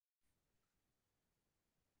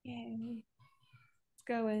Yay. It's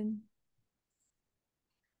going.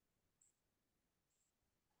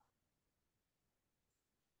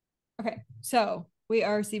 Okay, so we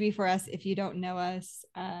are CB4S. If you don't know us,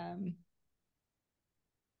 and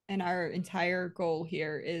our entire goal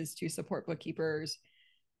here is to support bookkeepers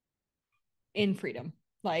in freedom,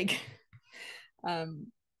 like um,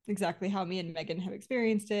 exactly how me and Megan have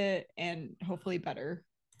experienced it, and hopefully better.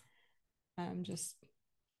 Just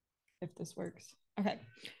if this works. Okay,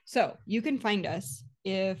 so you can find us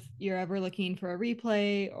if you're ever looking for a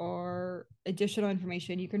replay or additional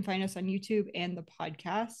information. You can find us on YouTube and the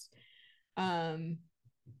podcast. Um,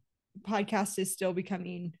 podcast is still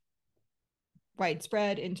becoming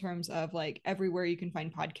widespread in terms of like everywhere you can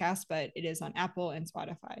find podcasts, but it is on Apple and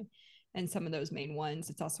Spotify and some of those main ones.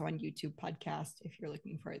 It's also on YouTube podcast if you're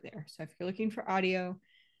looking for it there. So if you're looking for audio,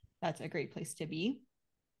 that's a great place to be.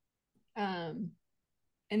 Um,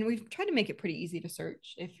 and we've tried to make it pretty easy to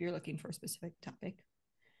search if you're looking for a specific topic.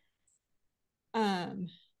 Um,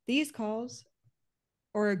 these calls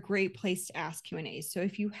are a great place to ask Q&As. So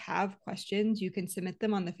if you have questions, you can submit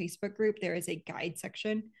them on the Facebook group. There is a guide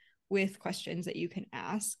section with questions that you can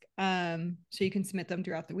ask. So you can submit them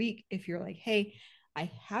throughout the week. If you're like, hey,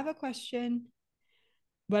 I have a question,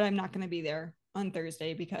 but I'm not going to be there on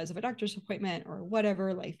Thursday because of a doctor's appointment or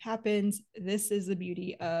whatever, life happens. This is the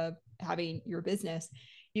beauty of having your business.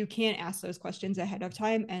 You can ask those questions ahead of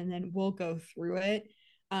time, and then we'll go through it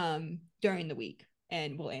during the week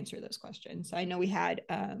and we'll answer those questions. So I know we had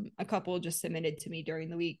a couple just submitted to me during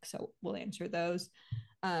the week, so we'll answer those.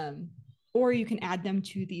 Um, or you can add them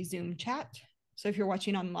to the Zoom chat. So if you're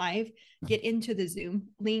watching on live, get into the Zoom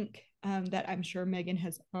link that I'm sure Megan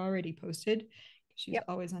has already posted. She's Yep.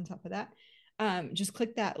 always on top of that. Just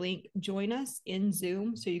click that link, join us in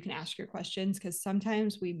Zoom so you can ask your questions because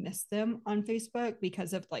sometimes we miss them on Facebook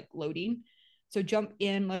because of like loading. So jump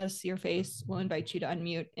in, let us see your face. We'll invite you to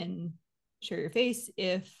unmute and share your face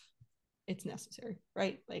if it's necessary,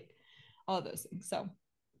 right? Like all of those things. So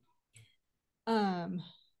um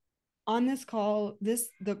on this call,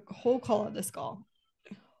 the whole call of this call,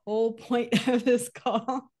 whole point of this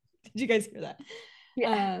call, did you guys hear that?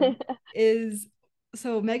 Yeah. Is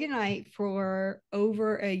so Megan and I for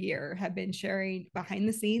over a year have been sharing behind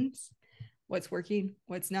the scenes what's working,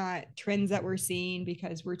 what's not, trends that we're seeing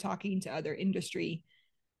because we're talking to other industry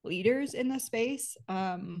leaders in the space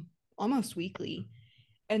almost weekly.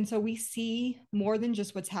 And so we see more than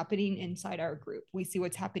just what's happening inside our group. We see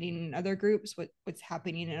what's happening in other groups, what's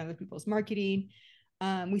happening in other people's marketing.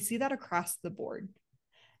 We see that across the board.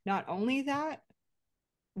 Not only that,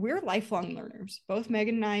 we're lifelong learners. Both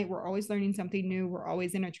Megan and I, we're always learning something new. We're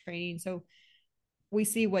always in a training. So we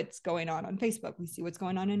see what's going on Facebook. We see what's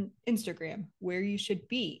going on in Instagram, where you should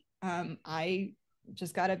be. I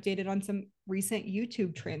just got updated on some recent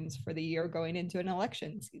YouTube trends for the year going into an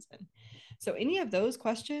election season. So any of those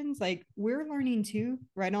questions, like we're learning too,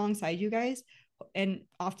 right alongside you guys and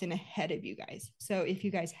often ahead of you guys. So if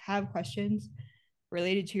you guys have questions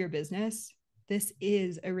related to your business, this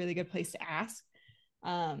is a really good place to ask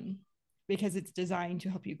um, because it's designed to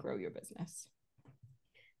help you grow your business.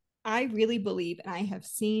 I really believe, and I have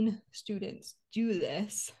seen students do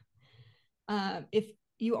this. If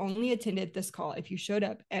you only attended this call, if you showed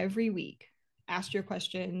up every week, asked your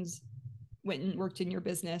questions, went and worked in your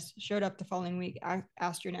business, showed up the following week,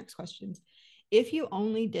 asked your next questions. If you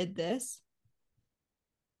only did this,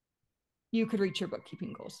 you could reach your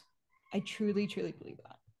bookkeeping goals. I truly, truly believe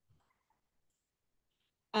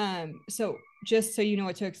that. So just so you know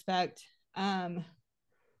what to expect,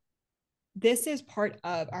 this is part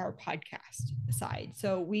of our podcast side.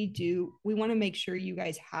 So we want to make sure you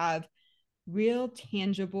guys have real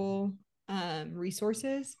tangible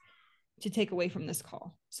resources to take away from this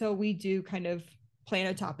call. So we do kind of plan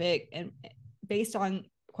a topic and based on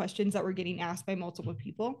questions that we're getting asked by multiple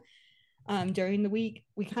people during the week,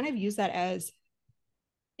 we kind of use that as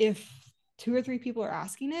if two or three people are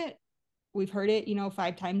asking it, we've heard it,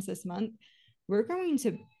 5 times this month, we're going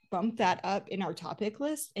to bump that up in our topic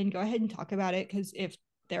list and go ahead and talk about it because if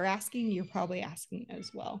they're asking, you're probably asking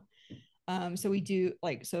as well. So we do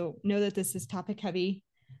so know that this is topic heavy.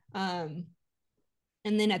 And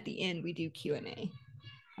then at the end, we do Q&A.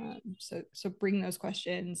 So bring those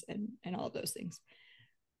questions and all of those things.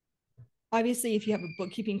 Obviously, if you have a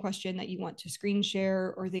bookkeeping question that you want to screen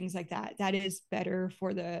share or things like that, that is better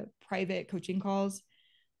for the private coaching calls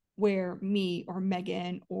where me or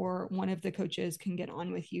Megan or one of the coaches can get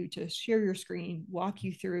on with you to share your screen, walk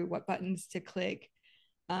you through what buttons to click,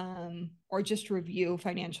 or just review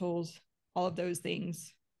financials, all of those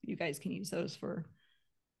things. You guys can use those for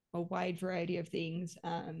a wide variety of things.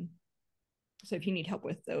 So if you need help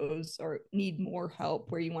with those or need more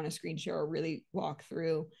help where you want to screen share or really walk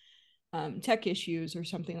through tech issues or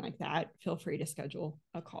something like that, feel free to schedule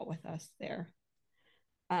a call with us there.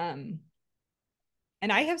 Um,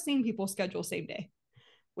 and I have seen people schedule same day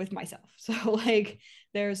with myself. So like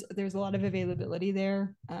there's a lot of availability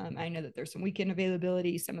there. I know that there's some weekend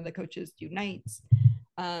availability. Some of the coaches do nights.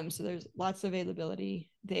 So there's lots of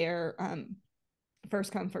availability there.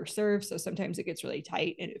 First come, first serve. So sometimes it gets really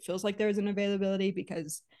tight and it feels like there's an availability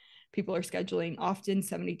because people are scheduling often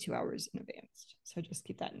 72 hours in advance. So just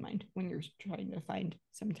keep that in mind when you're trying to find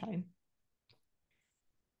some time.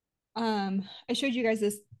 I showed you guys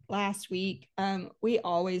this last week. We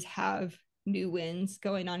always have new wins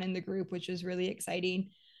going on in the group, which is really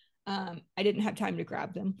exciting. I didn't have time to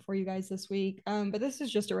grab them for you guys this week, but this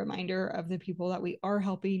is just a reminder of the people that we are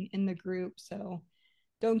helping in the group. So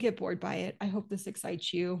don't get bored by it. I hope this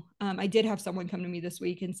excites you. I did have someone come to me this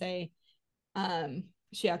week and say,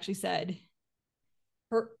 she actually said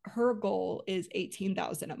her goal is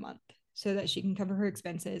 18,000 a month so that she can cover her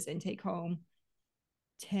expenses and take home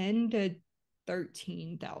 10 to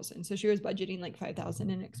 13,000. So she was budgeting like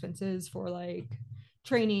 5,000 in expenses for like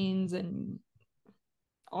trainings and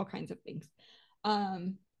all kinds of things.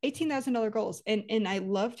 $18,000 goals. And I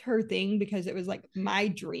loved her thing because it was like my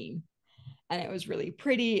dream. And it was really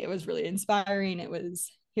pretty. It was really inspiring. It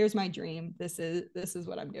was, here's my dream. This is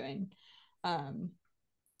what I'm doing.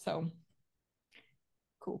 So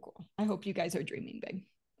cool. I hope you guys are dreaming big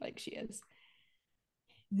like she is.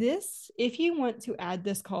 This, if you want to add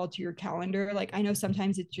this call to your calendar, like I know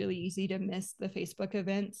sometimes it's really easy to miss the Facebook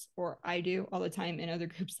events, or I do all the time in other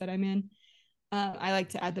groups that I'm in. I like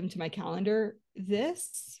to add them to my calendar.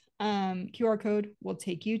 This QR code will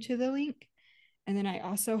take you to the link. And then I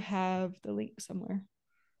also have the link somewhere.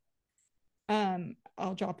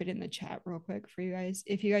 I'll drop it in the chat real quick for you guys.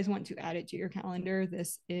 If you guys want to add it to your calendar,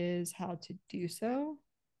 this is how to do so.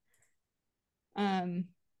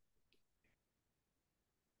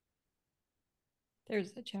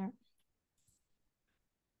 There's the chat.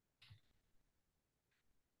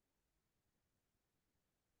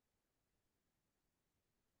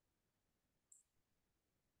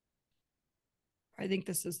 I think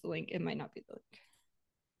this is the link. It might not be the link.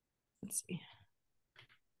 Let's see.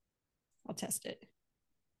 I'll test it.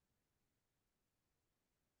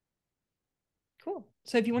 Cool.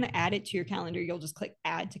 So if you want to add it to your calendar, you'll just click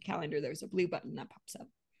add to calendar. There's a blue button that pops up.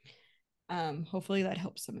 Hopefully that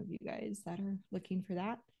helps some of you guys that are looking for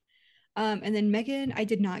that. And then Megan, I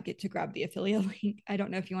did not get to grab the affiliate link. I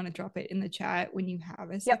don't know if you want to drop it in the chat when you have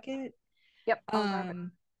a second. Yep. I'll grab it.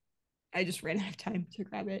 I just ran out of time to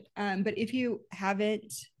grab it. But if you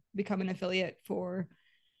haven't become an affiliate for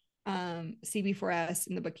CB4S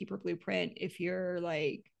and the Bookkeeper Blueprint, if you're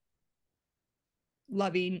like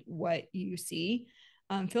loving what you see,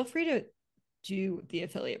 feel free to do the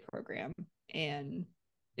affiliate program. And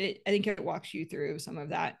I think it walks you through some of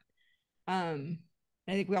that. I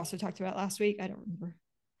think we also talked about last week. I don't remember.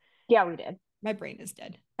 Yeah, we did. My brain is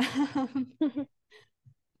dead.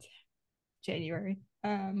 January.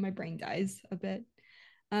 My brain dies a bit.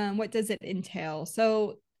 What does it entail?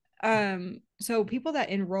 So people that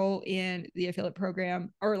enroll in the affiliate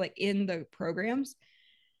program or like in the programs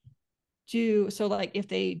like if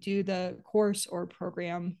they do the course or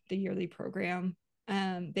program, the yearly program,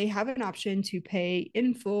 they have an option to pay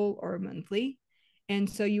in full or monthly. And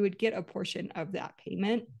so you would get a portion of that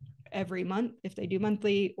payment every month if they do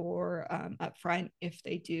monthly, or upfront if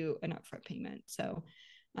they do an upfront payment. So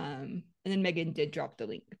and then Megan did drop the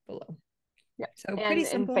link below. Yeah. So pretty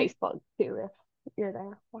simple. And Facebook too, if you're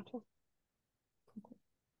there watching. Cool.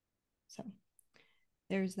 So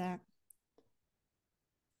there's that.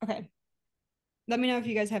 Okay. Let me know if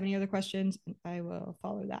you guys have any other questions. I will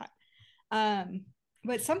follow that.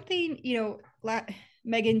 But something,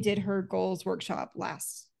 Megan did her goals workshop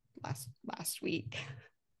last week.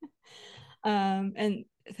 And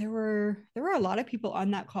there were a lot of people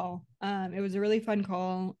on that call. It was a really fun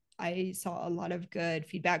call. I saw a lot of good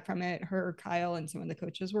feedback from it. Her, Kyle, and some of the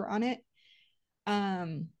coaches were on it.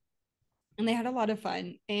 And they had a lot of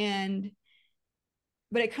fun.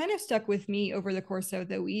 But it kind of stuck with me over the course of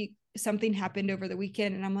the week. Something happened over the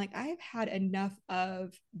weekend, and I'm like, I've had enough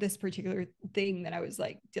of this particular thing that I was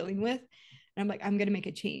like dealing with. And I'm like, I'm going to make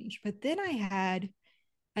a change. But then I had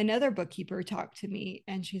another bookkeeper talk to me,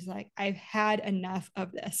 and she's like, I've had enough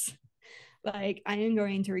of this. Like, I am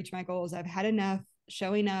going to reach my goals. I've had enough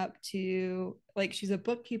showing up to, like, she's a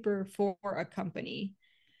bookkeeper for a company,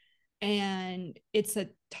 and it's a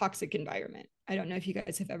toxic environment. I don't know if you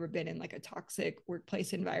guys have ever been in like a toxic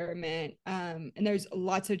workplace environment. And there's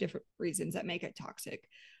lots of different reasons that make it toxic.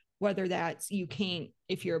 whether that's you can't,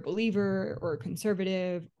 if you're a believer or a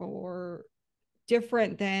conservative or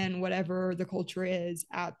different than whatever the culture is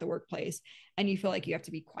at the workplace, and you feel like you have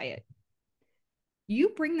to be quiet. You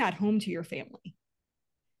bring that home to your family.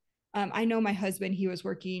 I know my husband, he was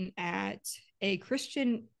working at a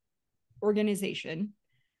Christian organization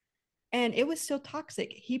and it was still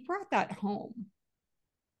toxic. He brought that home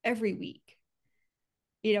every week,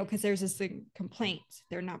 because there's this complaint.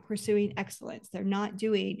 They're not pursuing excellence. They're not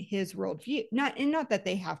doing his worldview. Not that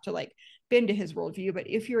they have to like bend to his worldview, but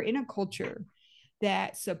if you're in a culture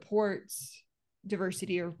that supports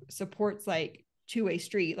diversity or supports like two-way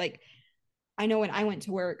street, like I know when I went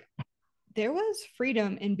to work, there was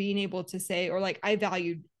freedom in being able to say, or like I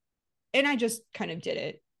valued, and I just kind of did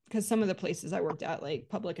it because some of the places I worked at, like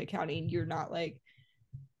public accounting, you're not like,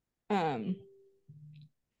 um,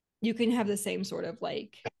 you can have the same sort of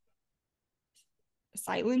like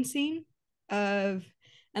silencing of,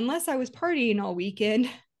 unless I was partying all weekend,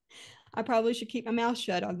 I probably should keep my mouth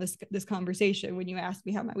shut on this conversation when you ask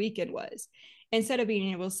me how my weekend was, instead of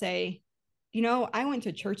being able to say, I went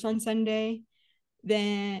to church on Sunday.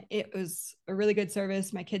 Then it was a really good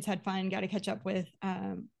service. My kids had fun. Got to catch up with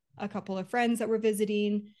a couple of friends that were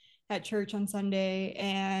visiting at church on Sunday.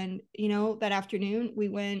 And, that afternoon we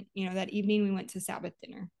went, that evening we went to Sabbath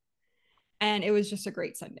dinner. And it was just a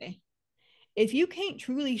great Sunday. If you can't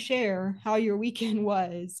truly share how your weekend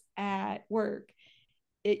was at work,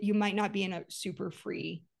 you might not be in a super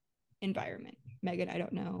free environment. Megan, I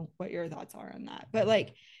don't know what your thoughts are on that, but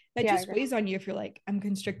like that just weighs on you if you're like, I'm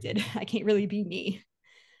constricted. I can't really be me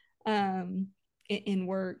in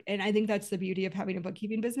work. And I think that's the beauty of having a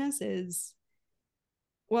bookkeeping business is,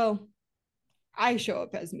 well, I show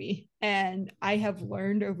up as me. And I have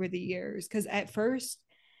learned over the years, because at first,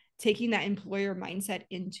 taking that employer mindset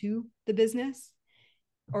into the business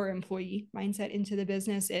or employee mindset into the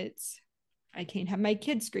business, I can't have my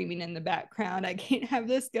kids screaming in the background. I can't have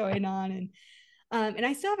this going on. And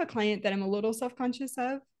I still have a client that I'm a little self-conscious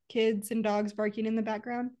of, kids and dogs barking in the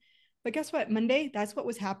background. But guess what? Monday, that's what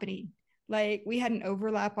was happening. Like we had an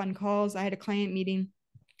overlap on calls. I had a client meeting.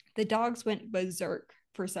 The dogs went berserk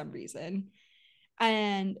for some reason.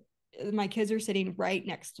 And my kids are sitting right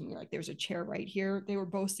next to me. Like there's a chair right here. They were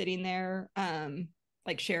both sitting there,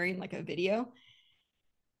 like sharing like a video.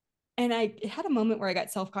 And I had a moment where I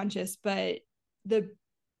got self-conscious, but the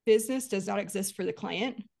business does not exist for the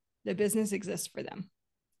client. The business exists for them.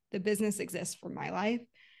 The business exists for my life.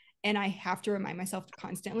 And I have to remind myself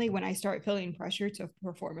constantly when I start feeling pressure to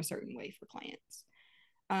perform a certain way for clients.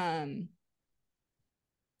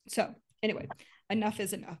 So anyway, enough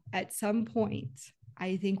is enough. At some point,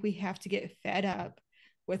 I think we have to get fed up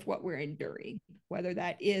with what we're enduring, whether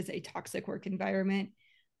that is a toxic work environment,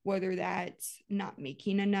 whether that's not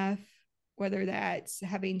making enough, whether that's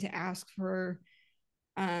having to ask for,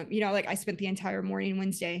 like I spent the entire morning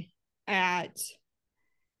Wednesday at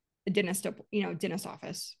the dentist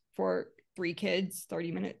office for 3 kids,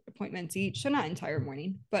 30-minute appointments each. So not entire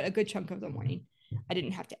morning, but a good chunk of the morning. I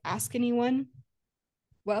didn't have to ask anyone.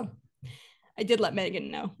 Well, I did let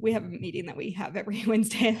Megan know. We have a meeting that we have every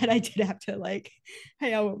Wednesday that I did have to like,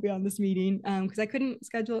 hey, I won't be on this meeting because I couldn't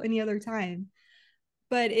schedule any other time.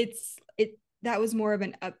 But that was more of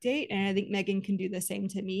an update. And I think Megan can do the same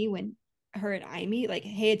to me when her and I meet, like,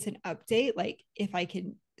 hey, it's an update. Like if I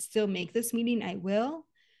can still make this meeting, I will.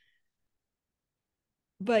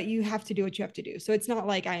 But you have to do what you have to do. So it's not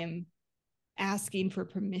like I am asking for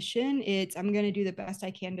permission. I'm going to do the best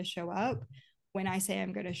I can to show up when I say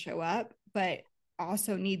I'm going to show up, but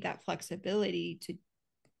also need that flexibility to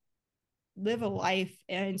live a life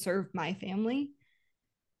and serve my family,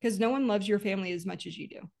 because no one loves your family as much as you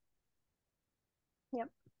do.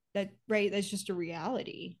 Yep. That's just a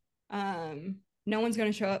reality. No one's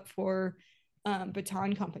going to show up for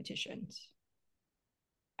baton competitions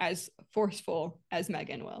as forceful as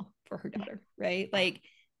Megan will for her daughter, right? Like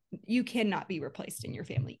you cannot be replaced in your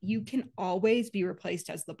family. You can always be replaced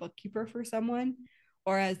as the bookkeeper for someone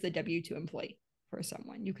or as the W-2 employee for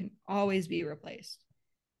someone. You can always be replaced.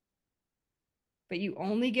 But you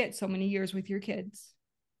only get so many years with your kids.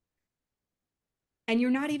 And you're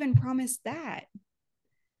not even promised that.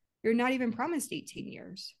 You're not even promised 18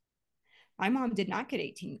 years. My mom did not get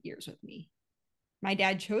 18 years with me. My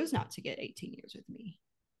dad chose not to get 18 years with me.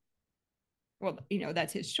 Well,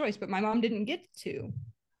 that's his choice, but my mom didn't get to,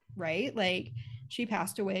 right? Like she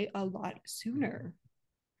passed away a lot sooner.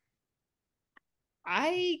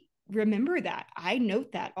 I remember that. I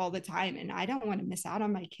note that all the time, and I don't want to miss out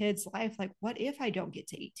on my kids' life. Like, what if I don't get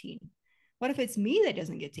to 18? What if it's me that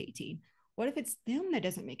doesn't get to 18? What if it's them that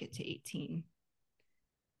doesn't make it to 18?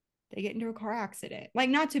 they get into a car accident. Like,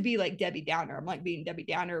 not to be like Debbie Downer, I'm like being Debbie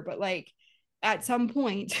Downer, but like at some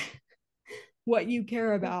point, what you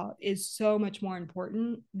care about is so much more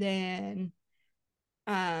important than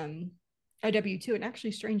um a W2. And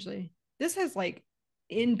actually, strangely, this has like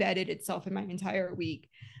embedded itself in my entire week.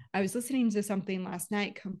 I was listening to something last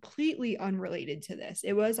night completely unrelated to this.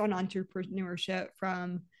 It was on entrepreneurship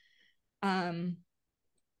from um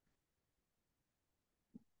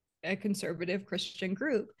a conservative Christian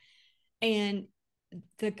group. And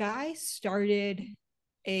the guy started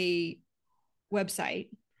a website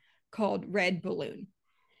called Red Balloon.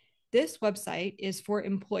 This website is for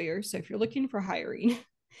employers. So if you're looking for hiring,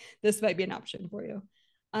 this might be an option for you.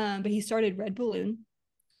 But he started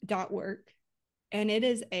redballoon.org, and it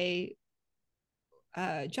is a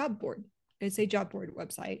job board. It's a job board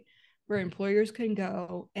website where employers can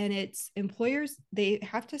go, and it's employers, they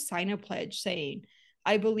have to sign a pledge saying,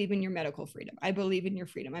 I believe in your medical freedom. I believe in your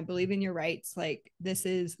freedom. I believe in your rights. Like, this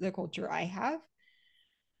is the culture I have.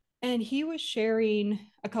 And he was sharing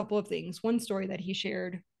a couple of things. One story that he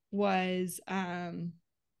shared was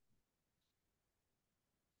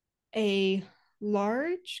a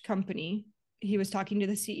large company. He was talking to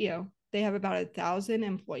the CEO. They have about 1,000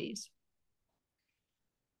 employees.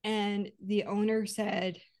 And the owner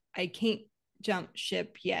said, I can't jump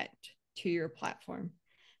ship yet to your platform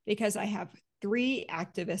because I have 3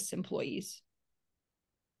 activist employees.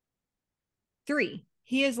 3.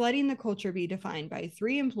 He is letting the culture be defined by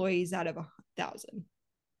 3 employees out of 1,000.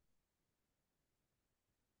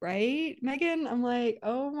 Right, Megan? I'm like,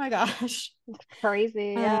 oh my gosh. It's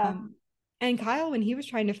crazy. Yeah. And Kyle, when he was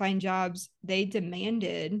trying to find jobs, they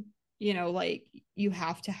demanded, like, you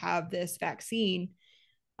have to have this vaccine.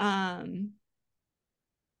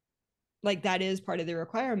 Like, that is part of the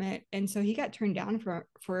requirement. And so he got turned down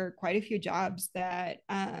for quite a few jobs that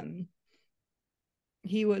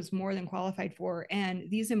he was more than qualified for. And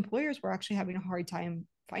these employers were actually having a hard time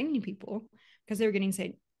finding people because they were getting,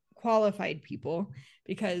 say, qualified people,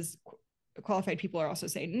 because qualified people are also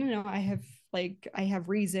saying, no, I have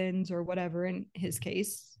reasons or whatever. In his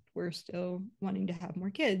case, we're still wanting to have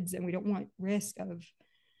more kids and we don't want risk of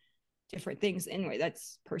different things. Anyway,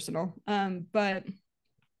 that's personal. But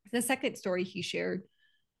the second story he shared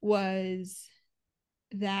was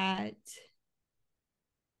that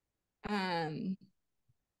um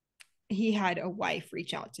he had a wife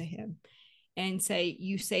reach out to him and say,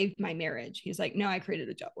 you saved my marriage. He's like, no, I created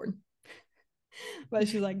a job board. But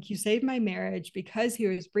she's like, you saved my marriage, because he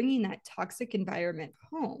was bringing that toxic environment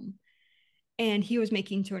home, and he was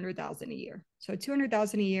making 200,000 a year. So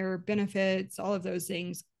 200,000 a year, benefits, all of those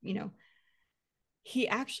things. He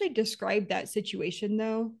actually described that situation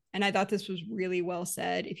though, and I thought this was really well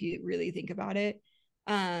said if you really think about it.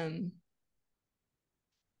 A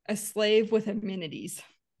slave with amenities.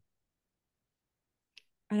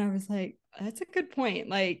 And I was like, that's a good point.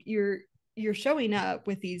 Like, you're showing up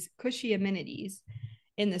with these cushy amenities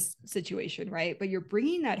in this situation, right? But you're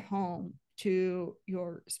bringing that home to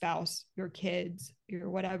your spouse, your kids, your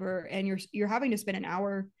whatever, and you're having to spend an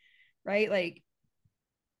hour, right? Like,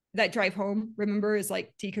 that drive home, remember, is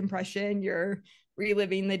like decompression. You're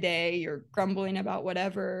reliving the day, you're grumbling about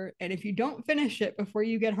whatever, and if you don't finish it before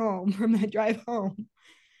you get home from that drive home,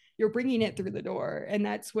 you're bringing it through the door. And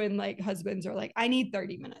that's when, like, husbands are like, I need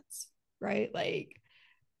 30 minutes, right? Like,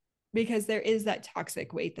 because there is that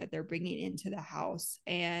toxic weight that they're bringing into the house.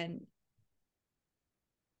 And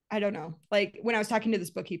I don't know, like, when I was talking to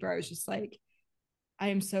this bookkeeper, I was just like, I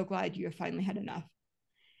am so glad you have finally had enough.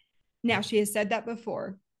 Now, she has said that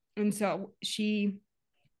before. And so she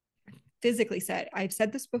physically said, I've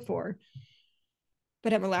said this before,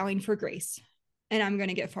 but I'm allowing for grace. And I'm going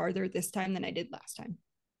to get farther this time than I did last time.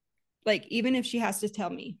 Like, even if she has to tell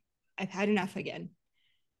me, I've had enough again,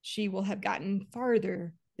 she will have gotten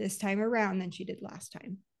farther this time around than she did last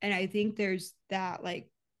time. And I think there's that, like,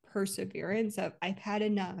 perseverance of, I've had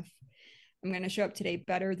enough. I'm going to show up today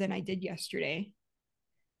better than I did yesterday.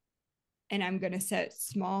 And I'm going to set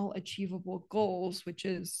small, achievable goals, which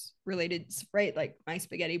is related, right? Like my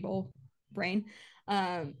spaghetti bowl brain.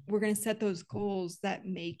 We're going to set those goals that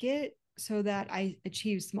make it so that I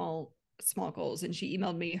achieve small goals. And she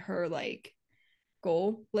emailed me her, like,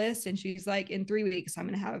 goal list, and she's like, in 3 weeks I'm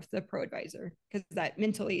going to have the pro advisor, because that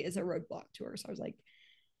mentally is a roadblock to her. So I was like,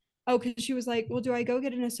 oh, because she was like, well, do I go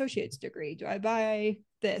get an associate's degree? Do I buy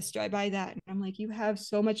this? Do I buy that? And I'm like, you have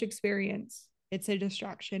so much experience. It's a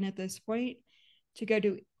distraction at this point to go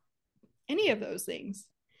do any of those things,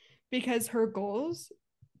 because her goals,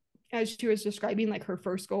 as she was describing, like her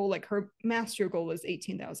first goal, like her master goal is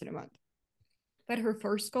 18,000 a month. But her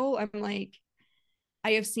first goal, I'm like,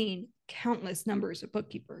 I have seen countless numbers of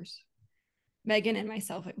bookkeepers, Megan and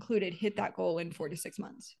myself included, hit that goal in 4 to 6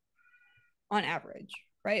 months on average,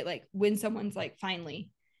 right? Like when someone's like, finally,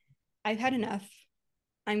 I've had enough,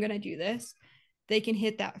 I'm going to do this, they can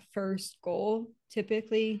hit that first goal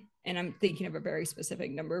typically. And I'm thinking of a very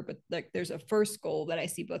specific number, but like there's a first goal that I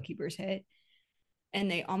see bookkeepers hit, and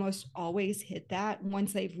they almost always hit that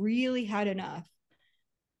once they've really had enough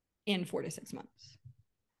in 4 to 6 months.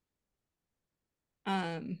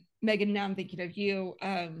 Megan, now I'm thinking of you.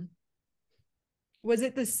 Was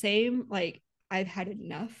it the same? Like, I've had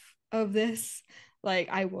enough of this. Like,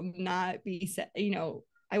 I will not be,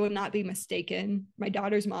 I will not be mistaken. My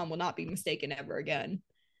daughter's mom will not be mistaken ever again.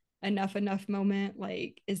 Enough moment.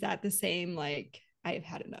 Like, is that the same? Like, I have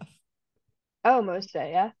had enough. Oh,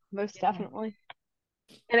 yeah, most Yeah. definitely.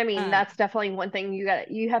 And I mean, Um, that's definitely one thing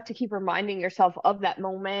you have to keep reminding yourself of that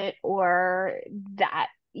moment or that,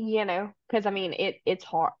 because I mean, it's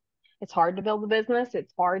hard. It's hard to build a business.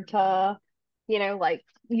 It's hard to, like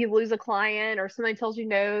you lose a client or somebody tells you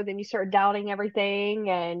no, then you start doubting everything.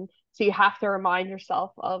 And so you have to remind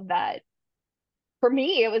yourself of that. For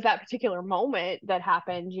me, it was that particular moment that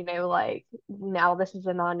happened, like now this is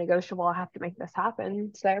a non-negotiable. I have to make this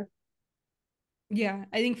happen. So, yeah,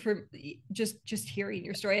 I think for just hearing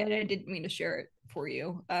your story, and I didn't mean to share it for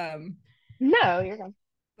you. no, you're good.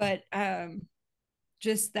 But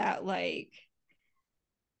just that, like,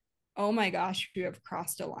 oh my gosh, you have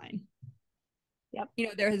crossed a line.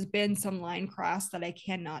 Yep. There has been some line crossed that I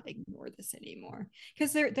cannot ignore this anymore,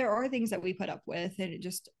 because there are things that we put up with, and it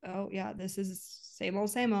just, oh yeah, this is same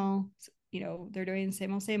old. They're doing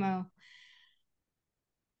the same old.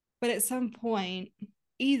 But at some point,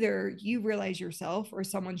 either you realize yourself or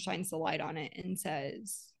someone shines the light on it and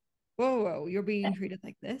says, whoa, you're being treated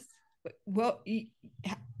like this. Well,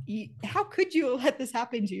 how could you let this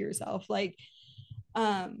happen to yourself? Like,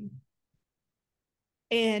 um,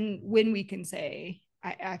 and when we can say,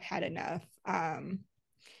 I've had enough.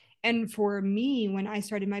 And for me, when I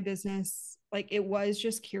started my business, like it was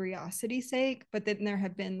just curiosity's sake, but then there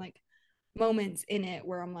have been like moments in it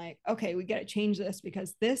where I'm like, okay, we got to change this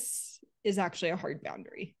because this is actually a hard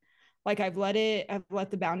boundary. Like I've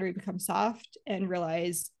let the boundary become soft and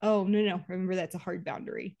realize, oh, no, remember that's a hard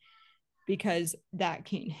boundary because that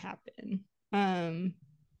can't happen.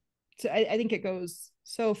 So I think it goes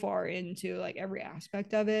so far into like every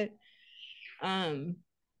aspect of it. Um,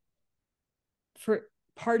 for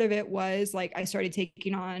part of it was like I started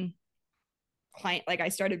taking on client, like I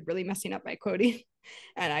started really messing up my quoting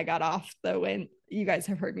and I got off the win. You guys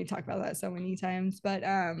have heard me talk about that so many times, but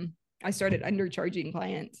I started undercharging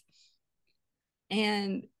clients.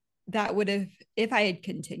 And that would have, if I had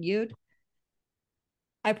continued,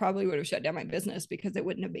 I probably would have shut down my business because it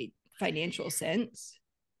wouldn't have made financial sense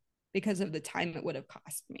because of the time it would have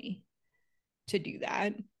cost me to do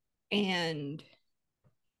that. And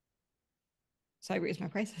so I raised my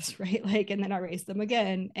prices, right? Like, and then I raised them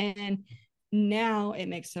again. And now it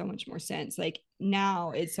makes so much more sense. Like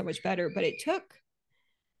now it's so much better, but it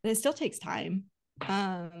still takes time.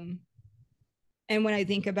 Um, and when I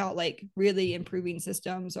think about like really improving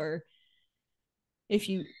systems, or if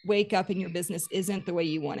you wake up and your business isn't the way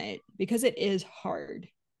you want it, because it is hard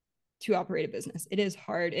to operate a business. It is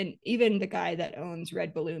hard. And even the guy that owns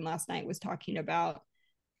Red Balloon last night was talking about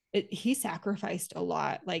it. He sacrificed a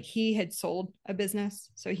lot. Like he had sold a business.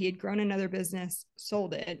 So he had grown another business,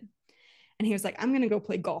 sold it. And he was like, I'm going to go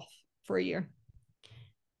play golf for a year.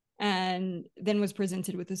 And then was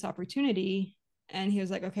presented with this opportunity. And he was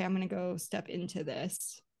like, okay, I'm going to go step into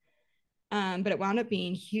this. But it wound up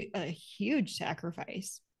being a huge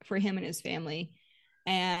sacrifice for him and his family.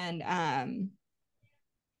 And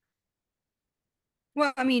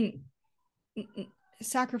well, I mean,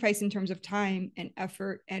 sacrifice in terms of time and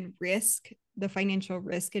effort and risk, the financial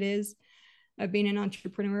risk it is of being an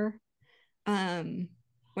entrepreneur. Um,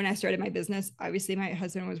 when I started my business, obviously my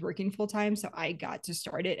husband was working full time, so I got to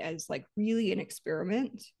start it as like really an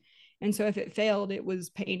experiment. And so if it failed, it was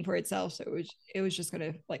paying for itself. So it was just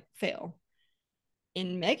gonna like fail.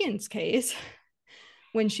 In Megan's case,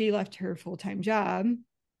 when she left her full time job,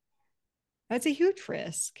 that's a huge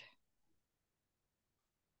risk.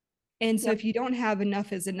 And so Yep. if you don't have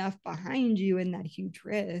enough is enough behind you in that huge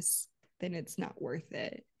risk, then it's not worth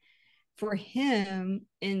it. For him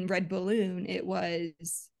in Red Balloon, it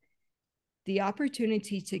was the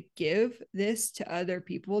opportunity to give this to other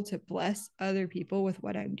people, to bless other people with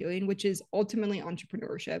what I'm doing, which is ultimately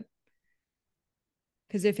entrepreneurship.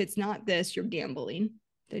 Because if it's not this, you're gambling,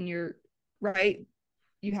 then you're right.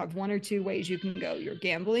 You have one or two ways you can go. You're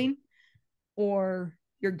gambling or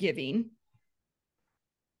you're giving.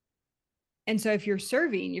 And so if you're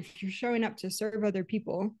showing up to serve other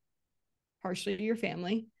people, partially your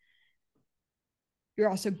family, you're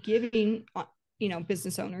also giving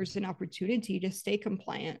business owners an opportunity to stay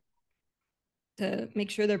compliant, to make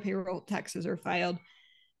sure their payroll taxes are filed,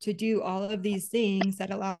 to do all of these things that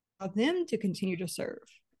allow them to continue to serve.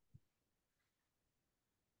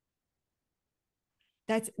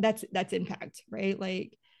 That's impact, right?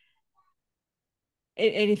 Like,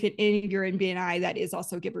 and if you're in BNI, that is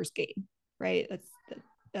also giver's gain, right?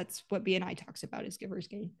 That's what BNI talks about, is giver's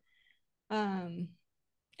gain. And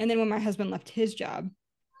then when my husband left his job,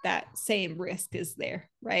 that same risk is there,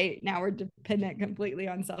 right? Now we're dependent completely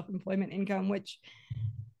on self-employment income, which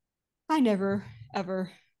I never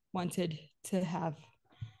ever wanted to have,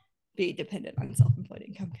 be dependent on self-employed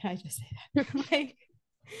income. Can I just say that? Like,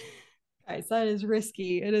 guys, that is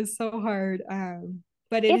risky. It is so hard.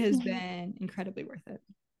 But it It's has been incredibly worth it.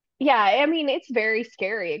 Yeah, I mean, it's very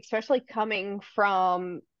scary, especially coming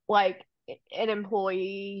from like an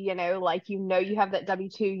employee, like you have that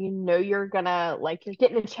W-2, you're gonna like you're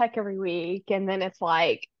getting a check every week, and then it's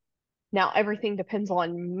like now everything depends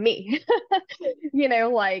on me.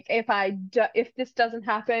 Like if this doesn't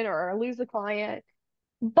happen or I lose a client.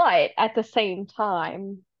 But at the same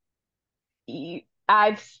time,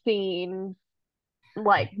 I've seen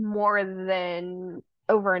like more than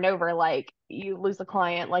over and over, like you lose a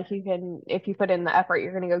client, like you can, if you put in the effort,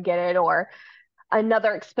 you're going to go get it, or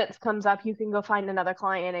another expense comes up, you can go find another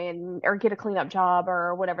client and or get a cleanup job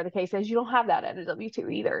or whatever the case is. You don't have that at a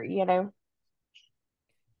W-2 either.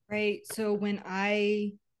 Right. So when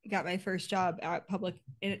I got my first job at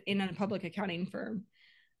in a public accounting firm,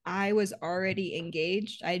 I was already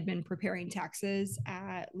engaged. I had been preparing taxes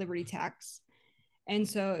at Liberty Tax. And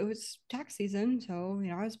so it was tax season. So,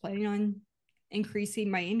 I was planning on increasing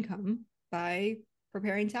my income by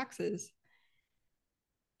preparing taxes.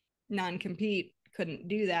 Non-compete couldn't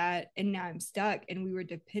do that. And now I'm stuck. And we were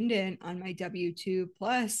dependent on my W-2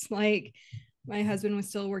 plus. Like, my husband was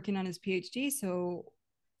still working on his PhD. So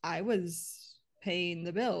I was paying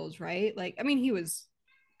the bills, right? Like, I mean, he was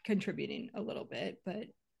contributing a little bit, but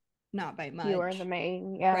not by You are the much,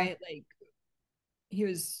 main, yeah. right? Like, he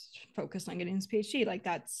was focused on getting his PhD. Like,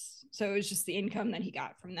 that's so it was just the income that he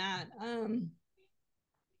got from that.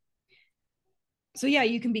 So yeah,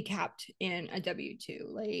 you can be capped in a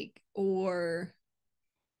W-2, like, or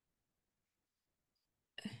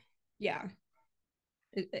yeah.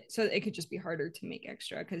 So it could just be harder to make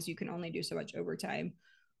extra because you can only do so much overtime,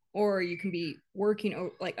 or you can be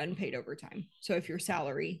working like unpaid overtime. So if your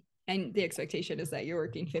salary and the expectation is that you're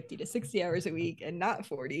working 50 to 60 hours a week and not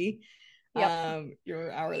 40, Yep. your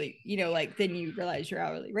hourly, like, then you realize your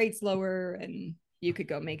hourly rate's lower, and you could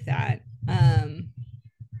go make that.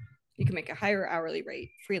 You can make a higher hourly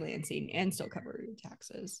rate freelancing and still cover your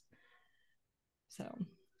taxes. So,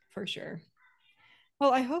 for sure.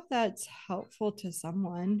 Well, I hope that's helpful to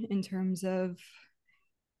someone in terms of,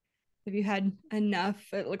 have you had enough?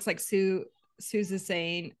 It looks like Sue's is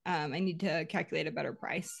saying, I need to calculate a better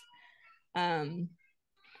price. Um,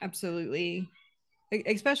 absolutely.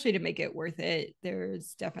 Especially to make it worth it.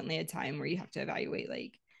 There's definitely a time where you have to evaluate,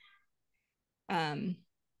 like,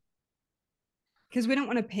 because we don't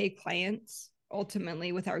want to pay clients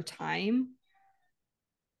ultimately with our time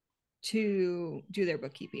to do their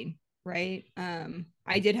bookkeeping, right?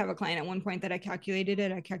 I did have a client at one point that I calculated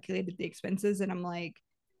the expenses, and I'm like,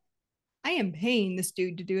 I am paying this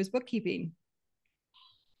dude to do his bookkeeping.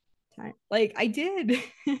 Like, I did.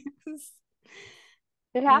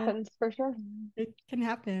 It Yeah, happens for sure. it can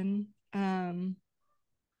happen.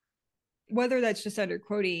 Whether that's just under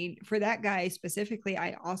quoting for that guy specifically,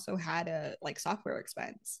 I also had a like software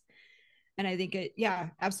expense. And I think yeah,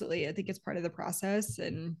 absolutely. I think it's part of the process.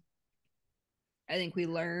 And I think we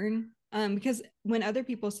learn, because when other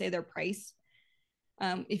people say their price,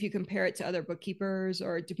 if you compare it to other bookkeepers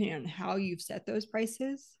or depending on how you've set those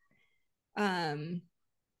prices, um,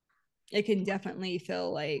 it can definitely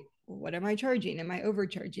feel like, what am I charging? Am I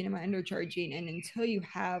overcharging? Am I undercharging? And until you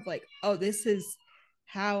have like, oh, this is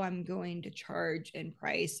how I'm going to charge and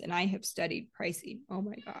price, and I have studied pricing. Oh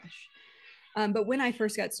my gosh. But when I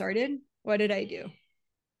first got started, what did I do?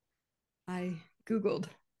 I Googled,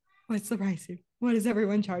 what's the pricing? What is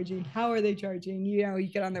everyone charging? How are they charging? You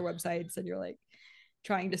get on their websites and you're like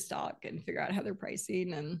trying to stalk and figure out how they're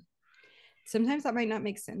pricing. And sometimes that might not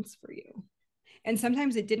make sense for you. And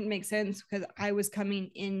sometimes it didn't make sense because I was coming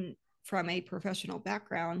in from a professional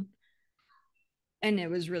background and it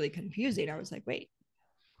was really confusing. I was like, wait,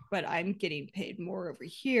 but I'm getting paid more over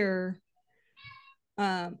here.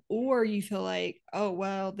 Or you feel like, oh,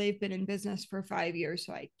 well, they've been in business for 5 years,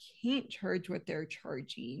 so I can't charge what they're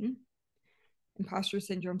charging. imposter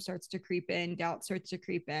syndrome starts to creep in, doubt starts to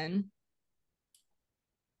creep in.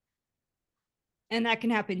 And that can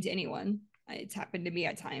happen to anyone. It's happened to me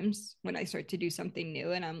at times when I start to do something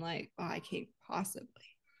new and I'm like, oh, I can't possibly.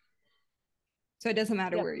 So it doesn't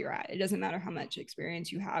matter Yep. where you're at. It doesn't matter how much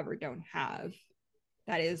experience you have or don't have.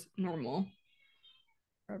 That is normal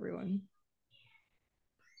for everyone.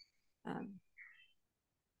 Um,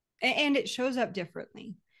 and it shows up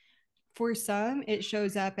differently. For some, it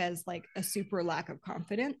shows up as like a super lack of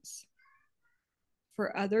confidence.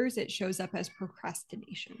 For others, it shows up as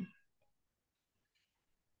procrastination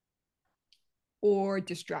or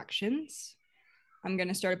distractions. I'm going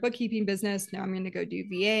to start a bookkeeping business. Now I'm going to go do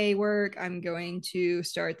VA work. I'm going to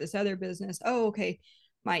start this other business. Oh, okay.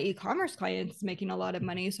 My e-commerce client's making a lot of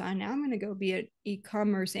money. So now I'm going to go be an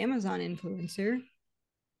e-commerce Amazon influencer.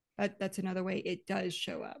 That's another way it does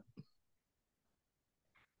show up.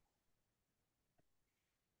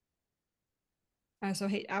 I also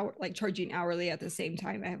hate like charging hourly at the same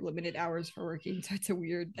time. I have limited hours for working. So it's a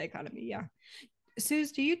weird dichotomy. Yeah.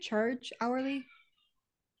 Suze, do you charge hourly?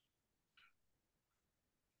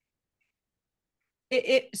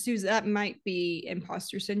 Suze, that might be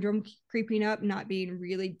imposter syndrome creeping up, not being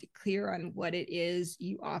really clear on what it is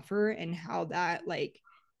you offer and how that like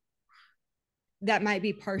that might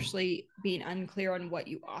be partially being unclear on what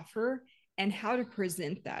you offer and how to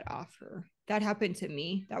present that offer. That happened to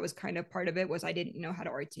me. That was kind of part of it, was I didn't know how to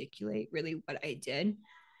articulate really what I did.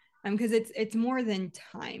 Because it's more than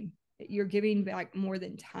time. You're giving back more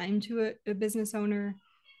than time to a business owner.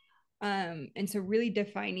 And so really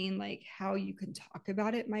defining like how you can talk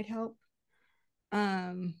about it might help.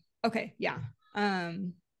 Okay, yeah.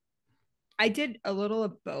 I did a little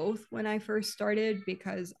of both when I first started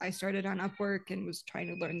because I started on Upwork and was trying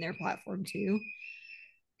to learn their platform too.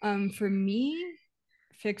 For me,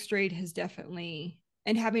 fixed rate has definitely,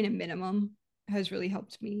 and having a minimum has really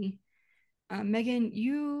helped me. Megan,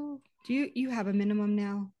 you have a minimum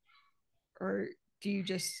now, or do you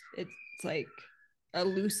just it's like a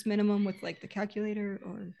loose minimum with like the calculator,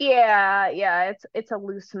 or Yeah, it's a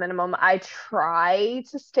loose minimum. I try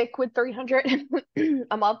to stick with 300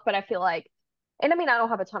 a month, but I feel like, and I mean, I don't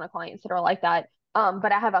have a ton of clients that are like that.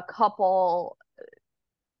 But I have a couple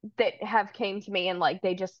that have came to me and like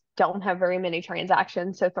they just don't have very many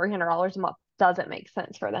transactions, so $300 a month doesn't make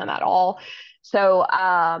sense for them at all. So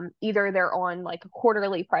either they're on like a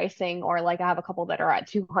quarterly pricing, or like I have a couple that are at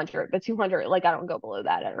 200, but 200, like I don't go below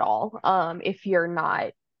that at all. If you're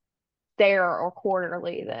not there or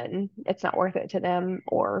quarterly, then it's not worth it to them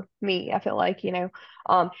or me, I feel like, you know.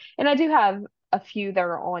 And I do have a few that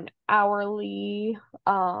are on hourly,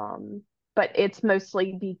 but it's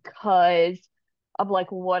mostly because of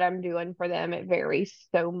like what I'm doing for them. It varies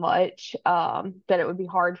so much that it would be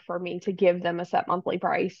hard for me to give them a set monthly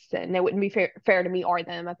price, and it wouldn't be fair to me or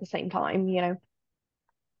them at the same time, you know.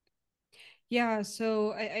 yeah.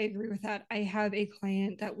 So I agree with that. I have a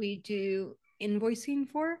client that we do invoicing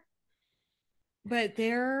for, but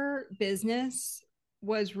their business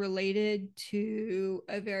was related to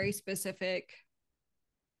a very specific,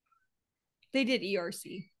 they did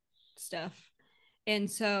ERC stuff. And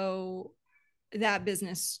so that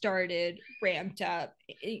business started, ramped up.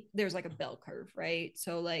 There's like a bell curve, right?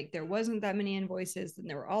 So like there wasn't that many invoices, then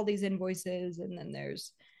there were all these invoices, and then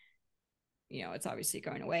there's, it's obviously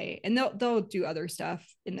going away. And they'll do other stuff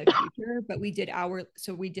in the future, but we did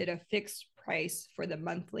a fixed price for the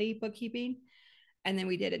monthly bookkeeping. And then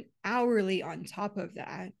we did an hourly on top of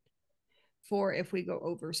that for if we go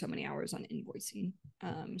over so many hours on invoicing.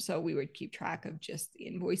 So we would keep track of just the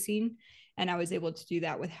invoicing. And I was able to do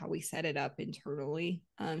that with how we set it up internally.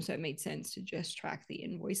 So it made sense to just track the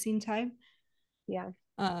invoicing time. Yeah.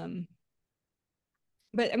 Um,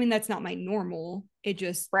 but I mean, that's not my normal.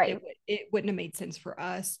 Right. It wouldn't have made sense for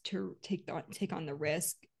us to take on the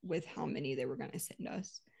risk with how many they were going to send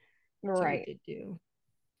us. So we Right. did do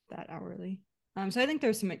that hourly. So I think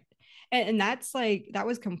there's some, and that's like that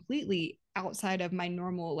was completely outside of my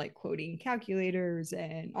normal like quoting calculators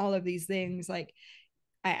and all of these things. Like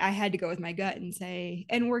I had to go with my gut and say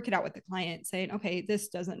and work it out with the client, saying, okay, this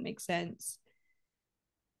doesn't make sense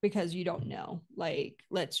because you don't know. Like,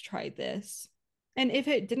 let's try this. And if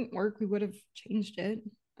it didn't work, we would have changed it.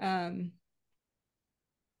 Um,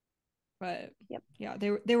 but Yep. yeah,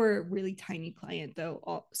 they were a really tiny client though,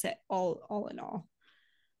 all in all.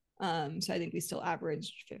 So I think we still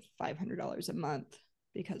averaged $500 a month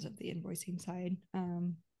because of the invoicing side.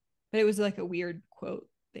 But it was like a weird quote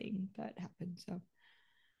thing that happened. So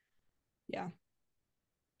yeah,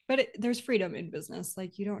 but there's freedom in business.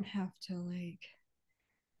 Like you don't have to like,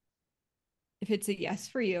 if it's a yes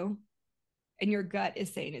for you and your gut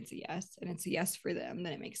is saying it's a yes and it's a yes for them,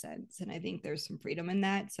 then it makes sense. And I think there's some freedom in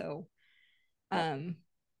that. So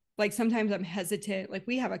like sometimes I'm hesitant, like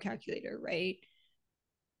we have a calculator, right?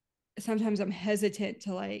 Sometimes I'm hesitant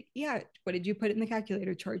to like, yeah, what did you put in the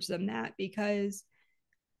calculator? Charge them that, because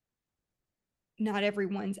not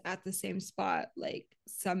everyone's at the same spot. Like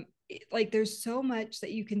there's so much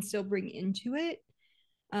that you can still bring into it.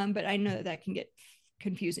 But I know that that can get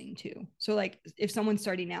confusing too. So like if someone's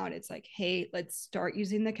starting out, it's like, hey, let's start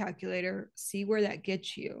using the calculator, see where that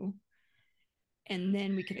gets you. And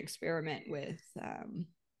then we can experiment with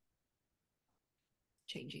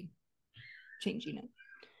changing it.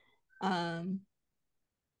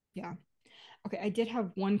 Yeah. Okay, I did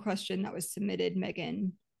have one question that was submitted,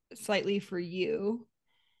 Megan, slightly for you.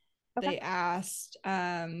 Okay. They asked,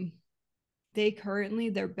 they currently,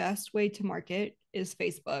 their best way to market is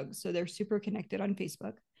Facebook. So they're super connected on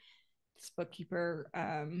Facebook. This bookkeeper,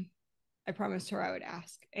 I promised her I would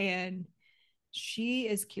ask. And she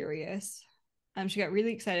is curious. She got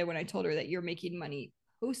really excited when I told her that you're making money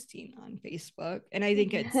posting on Facebook. And I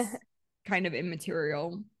think it's kind of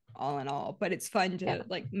immaterial all in all, but it's fun to Yeah.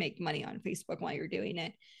 like make money on Facebook while you're doing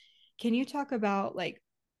it. Can you talk about like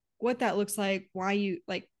what that looks like? Why you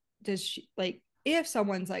like, does she like, if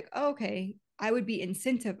someone's like, oh, okay, I would be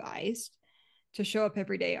incentivized to show up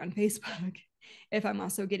every day on Facebook if I'm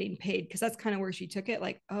also getting paid, because that's kind of where she took it,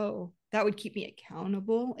 like, oh, that would keep me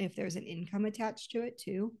accountable if there's an income attached to it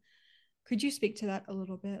too. Could you speak to that a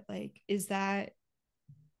little bit? Like, is that,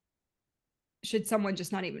 should someone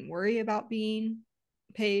just not even worry about being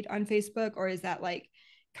paid on Facebook, or is that like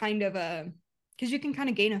kind of a, because you can kind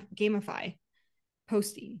of gamify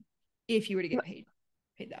posting if you were to get paid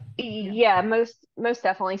that, you know? Yeah, most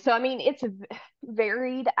definitely. So I mean, it's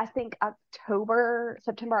varied. I think September,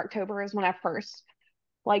 October is when I first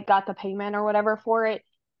like got the payment or whatever for it,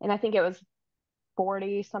 and I think it was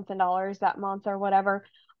 40 something dollars that month or whatever.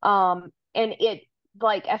 And it,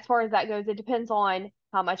 like, as far as that goes, it depends on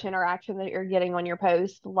how much interaction that you're getting on your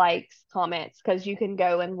post, likes, comments, because you can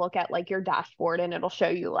go and look at like your dashboard and it'll show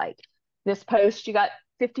you like this post you got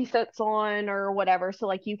 50 cents on or whatever. So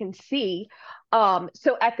like you can see.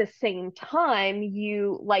 So at the same time,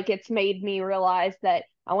 it's made me realize that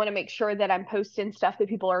I want to make sure that I'm posting stuff that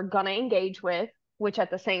people are gonna engage with, which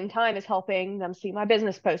at the same time is helping them see my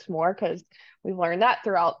business post more, because we've learned that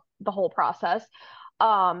throughout the whole process.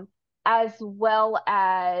 As well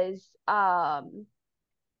as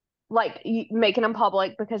like making them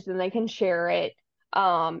public, because then they can share it.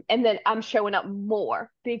 And then I'm showing up more,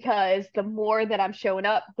 because the more that I'm showing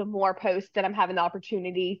up, the more posts that I'm having the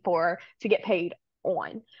opportunity to get paid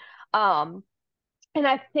on. Um, and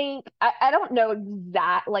I think I don't know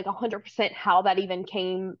like 100% how that even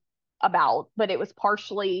came about, but it was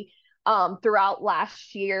partially throughout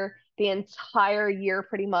last year, the entire year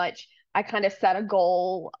pretty much. I kind of set a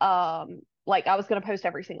goal, like I was going to post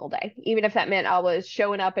every single day, even if that meant I was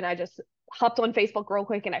showing up and I just hopped on Facebook real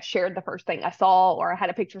quick and I shared the first thing I saw, or I had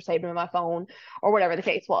a picture saved in my phone, or whatever the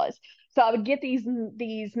case was. So I would get these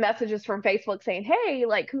messages from Facebook saying, "Hey,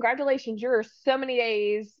 like congratulations, you're so many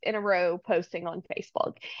days in a row posting on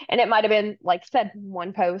Facebook." And it might have been, like said,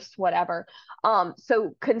 one post, whatever.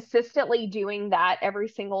 So consistently doing that every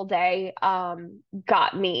single day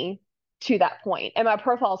got me to that point. And my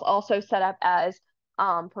profile is also set up as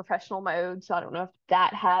professional mode, so I don't know if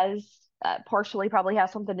that has partially probably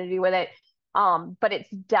has something to do with it. But it's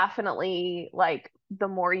definitely like the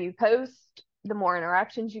more you post, the more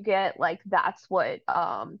interactions you get. Like that's what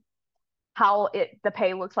how the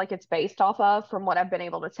pay looks like it's based off of, from what I've been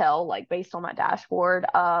able to tell, like based on my dashboard.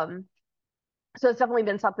 So it's definitely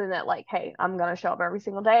been something that like, hey, I'm gonna show up every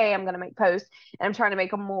single day, I'm gonna make posts, and I'm trying to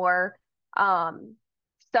make them more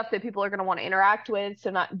stuff that people are going to want to interact with. So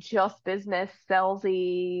not just business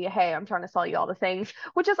salesy, hey, I'm trying to sell you all the things,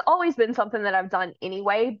 which has always been something that I've done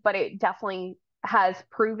anyway, but it definitely has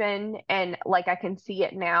proven, and like I can see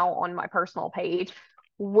it now on my personal page,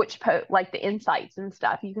 like the insights and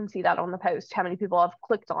stuff. You can see that on the post, how many people have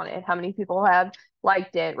clicked on it, how many people have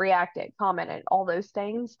liked it, reacted, commented, all those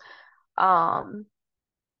things. Um,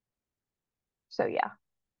 so yeah.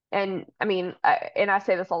 And I mean, and I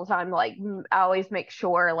say this all the time, like I always make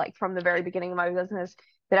sure, like from the very beginning of my business,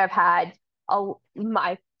 that I've had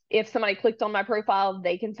if somebody clicked on my profile,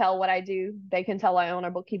 they can tell what I do. They can tell I own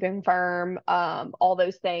a bookkeeping firm, all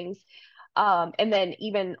those things. And then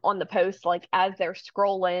even on the post, like as they're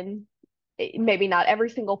scrolling, maybe not every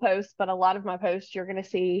single post, but a lot of my posts, you're going to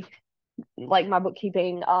see like my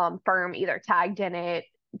bookkeeping firm either tagged in it,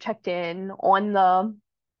 checked in on the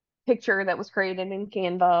picture that was created in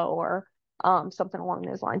Canva, or something along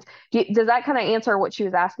those lines. Does that kind of answer what she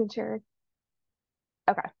was asking, Sherry?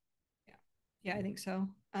 Okay. Yeah. Yeah, I think so.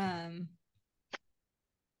 I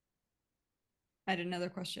had another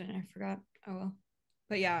question and I forgot. Oh well.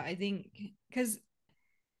 But yeah, I think because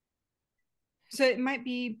so it might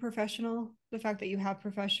be professional, the fact that you have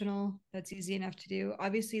professional, that's easy enough to do.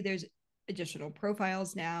 Obviously, there's additional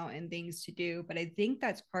profiles now and things to do, but I think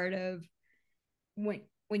that's part of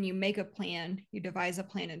when you make a plan, you devise a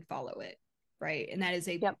plan and follow it, right? And that is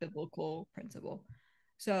a Yep. biblical principle.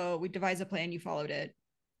 So we devise a plan, you followed it.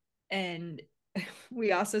 And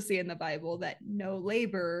we also see in the Bible that no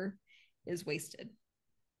labor is wasted.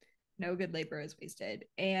 No good labor is wasted.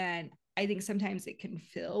 And I think sometimes it can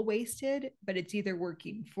feel wasted, but it's either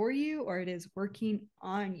working for you or it is working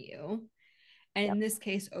on you. And in Yep. this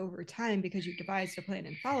case, over time, because you devised a plan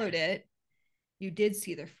and followed it, you did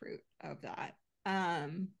see the fruit of that.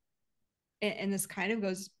 Um, and this kind of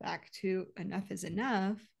goes back to enough is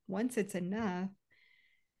enough. Once it's enough,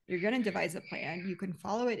 you're going to devise a plan. You can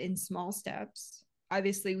follow it in small steps.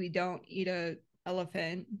 Obviously, we don't eat a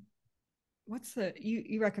elephant. What's the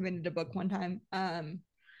you recommended a book one time?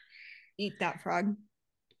 Eat That Frog.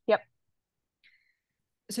 Yep.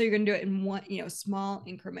 So you're going to do it in one, small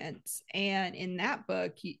increments. And in that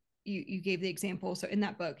book, you gave the example. So in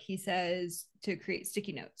that book, he says to create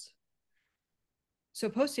sticky notes. So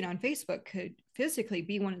posting on Facebook could physically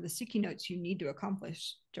be one of the sticky notes you need to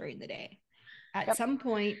accomplish during the day. At Yep. some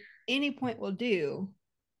point, any point will do,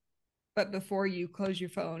 but before you close your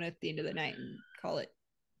phone at the end of the night and call it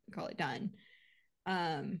done.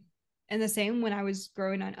 And the same when I was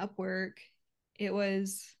growing on Upwork, it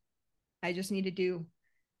was I just need to do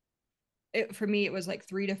it. For me, it was like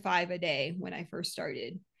 3 to 5 a day when I first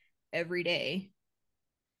started, every day.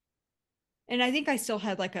 And I think I still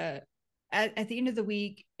had like at the end of the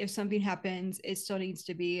week, if something happens, it still needs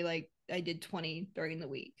to be like I did 20 during the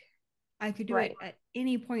week. I could do it Right. at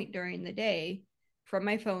any point during the day from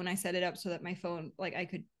my phone. I set it up so that my phone, like I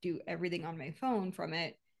could do everything on my phone from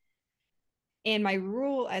it. And my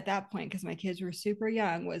rule at that point, because my kids were super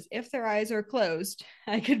young, was if their eyes are closed,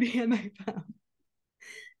 I could be on my phone.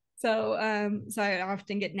 So I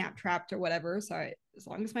often get nap trapped or whatever. As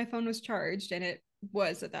long as my phone was charged, and it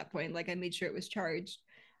was at that point, like I made sure it was charged,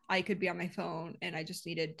 I could be on my phone, and I just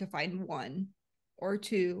needed to find one or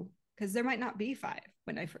two because there might not be five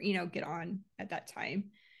when I get on at that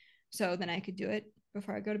time. So then I could do it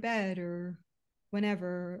before I go to bed or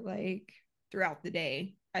whenever, like throughout the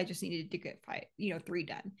day. I just needed to get five, three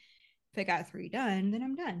done. If I got three done, then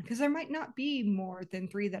I'm done because there might not be more than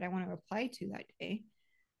three that I want to apply to that day.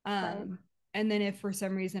 Right. And then if for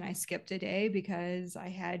some reason I skipped a day because I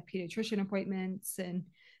had pediatrician appointments and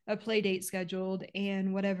a play date scheduled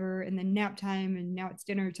and whatever, and then nap time, and now it's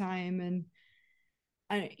dinner time, and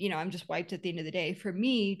I'm just wiped at the end of the day. For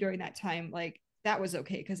me, during that time, like that was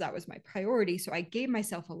okay because that was my priority. So I gave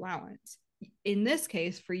myself allowance. In this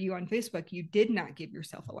case, for you on Facebook, you did not give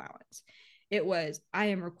yourself allowance. It was, I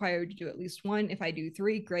am required to do at least one. If I do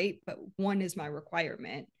three, great, but one is my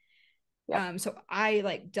requirement. Yep. So I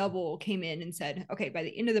like double came in and said, okay, by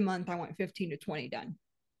the end of the month, I want 15 to 20 done.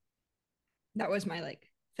 That was my like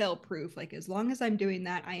fail proof. Like, as long as I'm doing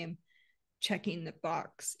that, I am checking the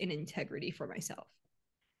box in integrity for myself.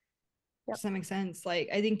 Yep. Does that make sense? Like,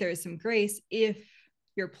 I think there is some grace if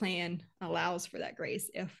your plan allows for that grace.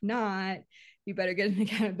 If not, you better get an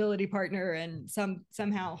accountability partner and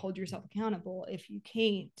somehow hold yourself accountable if you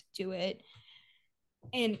can't do it.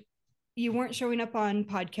 And you weren't showing up on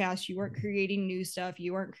podcasts, you weren't creating new stuff,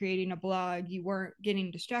 you weren't creating a blog, you weren't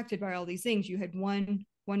getting distracted by all these things. You had one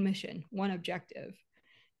mission, one objective.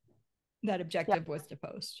 That Yep. objective was to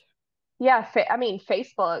post. Yeah, I mean,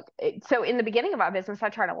 Facebook. So in the beginning of my business, I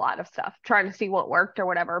tried a lot of stuff, trying to see what worked or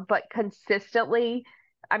whatever. But consistently,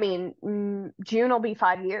 I mean, June will be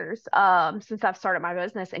 5 years since I've started my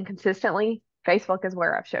business, and consistently, Facebook is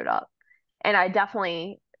where I've showed up. And I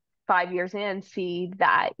definitely 5 years in see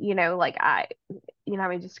that, like how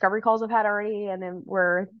many discovery calls I've had already, and then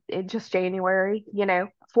we're in just January,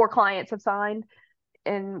 4 clients have signed,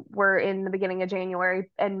 and we're in the beginning of January,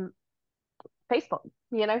 and Facebook,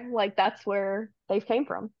 like that's where they've came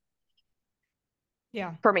from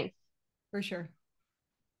Yeah, for me. for sure.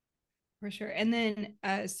 For sure. And then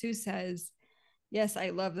Sue says, yes,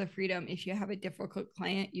 I love the freedom. If you have a difficult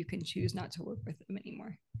client, you can choose not to work with them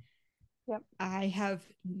anymore. Yep. I have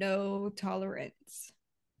no tolerance,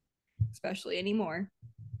 especially anymore.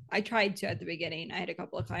 I tried to at the beginning. I had a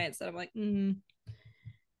couple of clients that I'm like,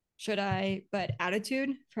 should I? But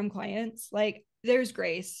attitude from clients, like there's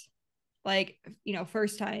grace. Like,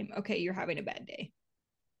 first time, okay, you're having a bad day.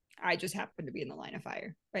 I just happen to be in the line of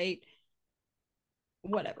fire, right?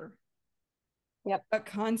 Whatever. Yep. But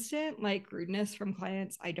constant like rudeness from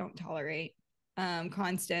clients, I don't tolerate.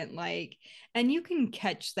 Constant like, and you can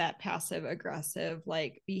catch that passive aggressive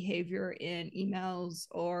like behavior in emails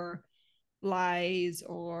or lies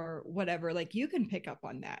or whatever. Like you can pick up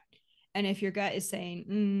on that. And if your gut is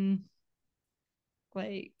saying,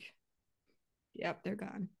 like, yep, they're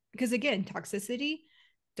gone. Because again, toxicity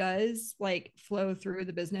does like flow through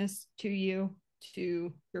the business to you,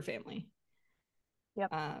 to your family.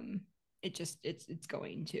 Yep. It just it's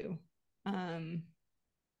going to. Um,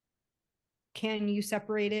 can you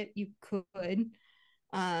separate it? You could.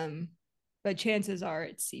 Um, but chances are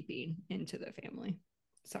it's seeping into the family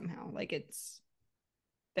somehow. Like it's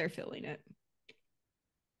they're feeling it.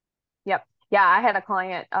 Yep. Yeah, I had a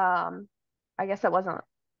client, I guess it wasn't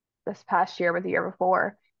this past year, but the year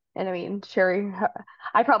before. And I mean, Sherry,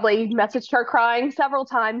 I probably messaged her crying several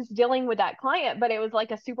times dealing with that client, but it was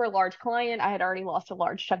like a super large client. I had already lost a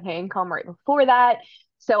large chunk of income right before that.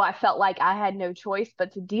 So I felt like I had no choice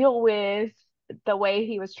but to deal with the way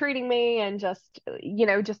he was treating me and just,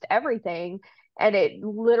 just everything. And it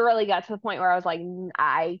literally got to the point where I was like,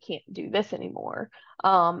 I can't do this anymore.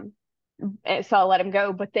 Um, and so I let him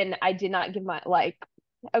go. But then I did not give my like,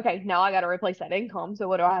 okay, now I got to replace that income. So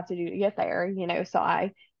what do I have to do to get there? So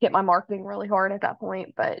I hit my marketing really hard at that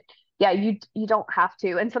point. But yeah, you don't have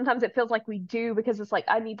to. And sometimes it feels like we do because it's like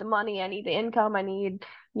I need the money, I need the income, I need,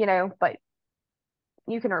 but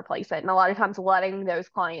you can replace it. And a lot of times letting those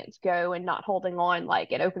clients go and not holding on,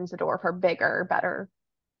 like it opens the door for bigger, better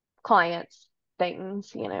clients,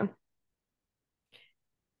 things.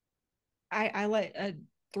 I let a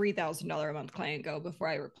 $3,000 a month client go before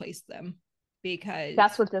I replaced them That's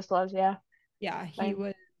because what this was. Yeah. yeah, he Same.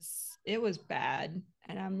 was it was bad.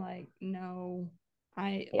 And I'm like, no,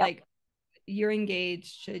 I Yep. like you're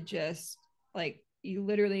engaged to just like you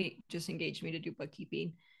literally just engaged me to do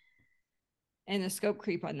bookkeeping and the scope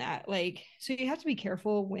creep on that. Like, so you have to be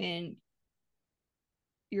careful when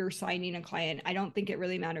you're signing a client. I don't think it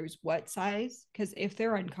really matters what size, because if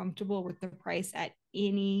they're uncomfortable with the price at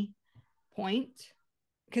any point,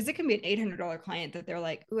 because it can be an $800 client that they're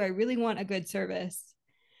like, oh, I really want a good service,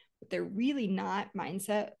 but they're really not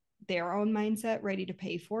their own mindset, ready to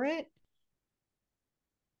pay for it.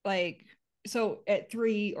 Like, so at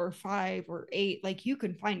 3 or 5 or 8, like you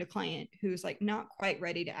can find a client who's like not quite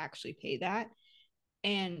ready to actually pay that.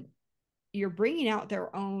 And you're bringing out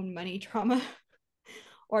their own money trauma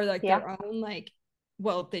or like Yeah. their own, like,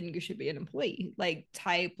 well, then you should be an employee, like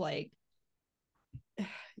type, like,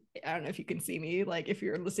 I don't know if you can see me, like if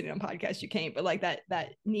you're listening on podcast, you can't, but like that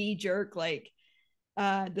knee jerk, like,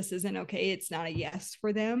 this isn't okay. It's not a yes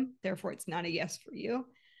for them. Therefore, it's not a yes for you.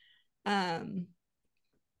 Um,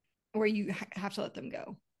 or you have to let them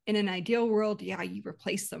go. In an ideal world, yeah, you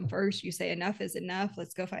replace them first. You say enough is enough.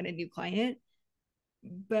 Let's go find a new client.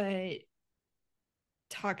 But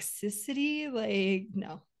toxicity, like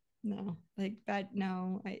no, like that,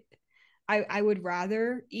 no. I would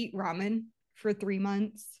rather eat ramen for 3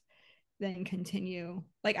 months than continue.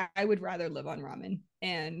 Like I would rather live on ramen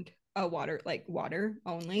and a water, like water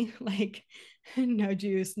only, like no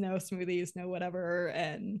juice, no smoothies, no whatever,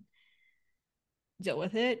 and deal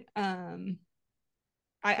with it. I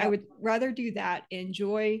Yep. would rather do that in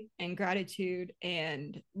joy and gratitude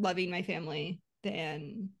and loving my family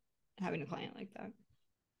than having a client like that.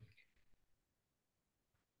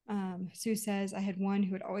 Sue says, I had one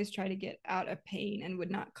who would always try to get out of pain and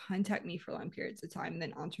would not contact me for long periods of time,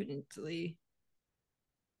 then alternately.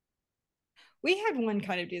 We had one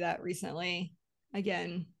kind of do that recently.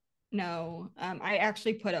 Again, no. I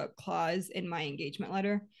actually put a clause in my engagement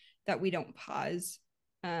letter that we don't pause.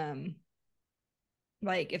 Um,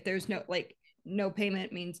 like if there's no, like, no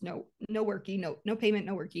payment means no worky, no payment,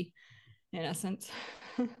 no worky, in essence.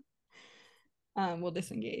 We'll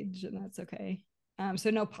disengage and that's okay.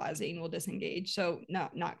 So no pausing, we'll disengage. So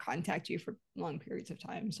not contact you for long periods of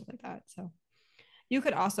time, stuff like that. So you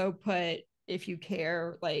could also put, if you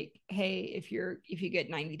care, like, hey, if you get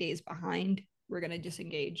 90 days behind, we're gonna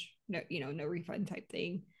disengage. No, no refund type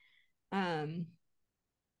thing. Um,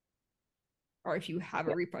 or if you have a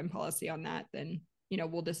Yep. refund policy on that, then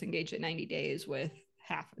we'll disengage at 90 days with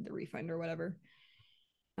half of the refund or whatever.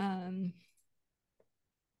 Um,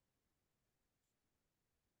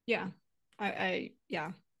 yeah,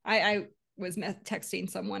 yeah, I was texting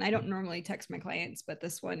someone. I don't normally text my clients, but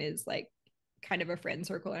this one is like kind of a friend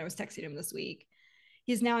circle, and I was texting him this week.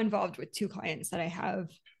 He's now involved with 2 clients that I have.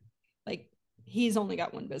 Like, he's only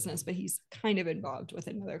got one business, but he's kind of involved with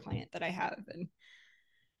another client that I have, and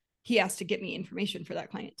he has to get me information for that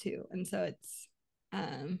client too. And so it's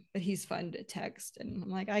but he's fun to text, and I'm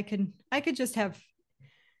like, I could just have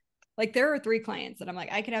Like there are 3 clients and I'm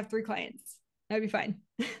like, I could have 3 clients. That'd be fine.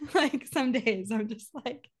 Like some days I'm just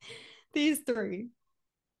like, these 3.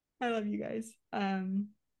 I love you guys.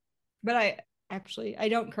 But I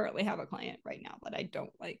don't currently have a client right now that I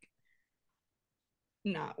don't like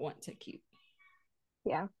not want to keep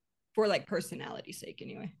Yeah. for like personality sake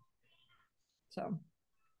anyway. So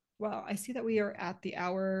well, I see that we are at the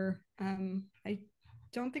hour. I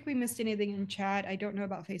don't think we missed anything in chat. I don't know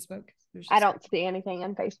about Facebook. There's I just don't see anything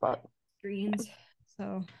on Facebook. screens.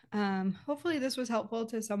 So hopefully this was helpful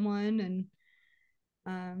to someone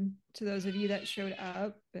and to those of you that showed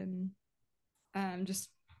up and just,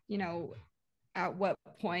 you know, at what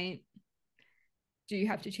point do you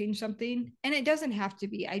have to change something? And it doesn't have to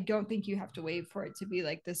be, I don't think you have to wait for it to be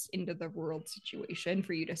like this end of the world situation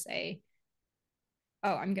for you to say,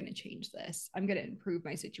 oh, I'm going to change this. I'm going to improve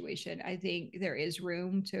my situation. I think there is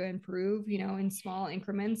room to improve, you know, in small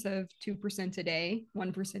increments of 2% a day,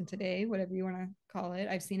 1% a day, whatever you want to call it.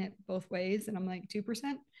 I've seen it both ways. And I'm like, 2%?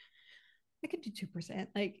 I could do 2%.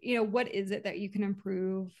 Like, you know, what is it that you can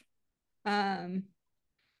improve? And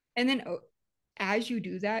then as you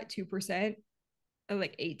do that 2%,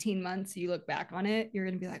 like 18 months, you look back on it, you're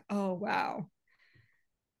going to be like, oh, wow,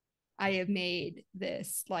 I have made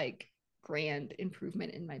this like grand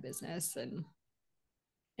improvement in my business. And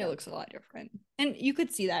it Yep. looks a lot different. And you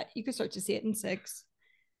could see that. You could start to see it in 6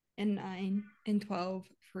 and 9 and 12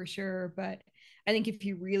 for sure. But I think if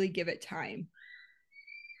you really give it time,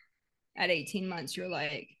 at 18 months, you're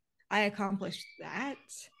like, I accomplished that.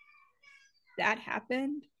 That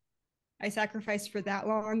happened. I sacrificed for that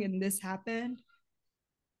long and this happened.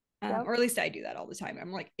 Yep. Or at least I do that all the time.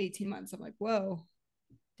 I'm like 18 months. I'm like, whoa,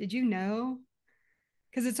 did you know?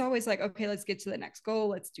 Because it's always like, okay, let's get to the next goal.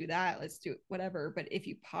 Let's do that. Let's do whatever. But if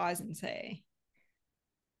you pause and say,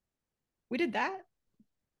 we did that,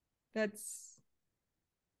 that's,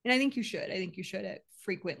 and I think you should. I think you should it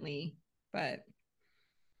frequently. But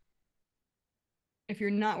if you're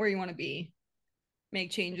not where you want to be,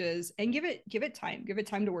 make changes and give it time. Give it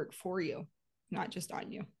time to work for you, not just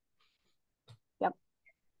on you. Yep.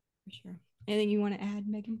 For sure. Anything you want to add,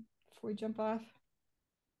 Megan, before we jump off?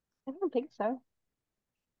 I don't think so.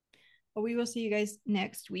 Well, we will see you guys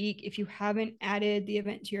next week. If you haven't added the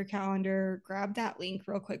event to your calendar, grab that link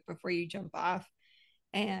real quick before you jump off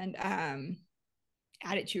and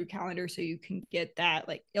add it to your calendar so you can get that.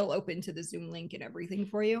 Like it'll open to the Zoom link and everything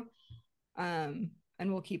for you. And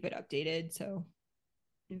we'll keep it updated. So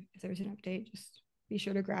if there's an update, just be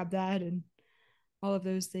sure to grab that and all of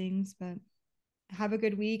those things. But have a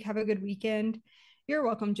good week. Have a good weekend. You're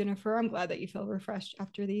welcome, Jennifer. I'm glad that you feel refreshed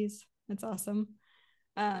after these. That's awesome.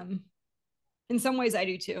 Um, in some ways, I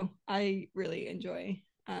do too. I really enjoy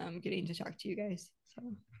getting to talk to you guys. So,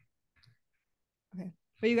 okay.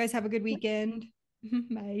 Well, you guys have a good weekend.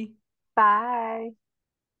 Bye. Bye.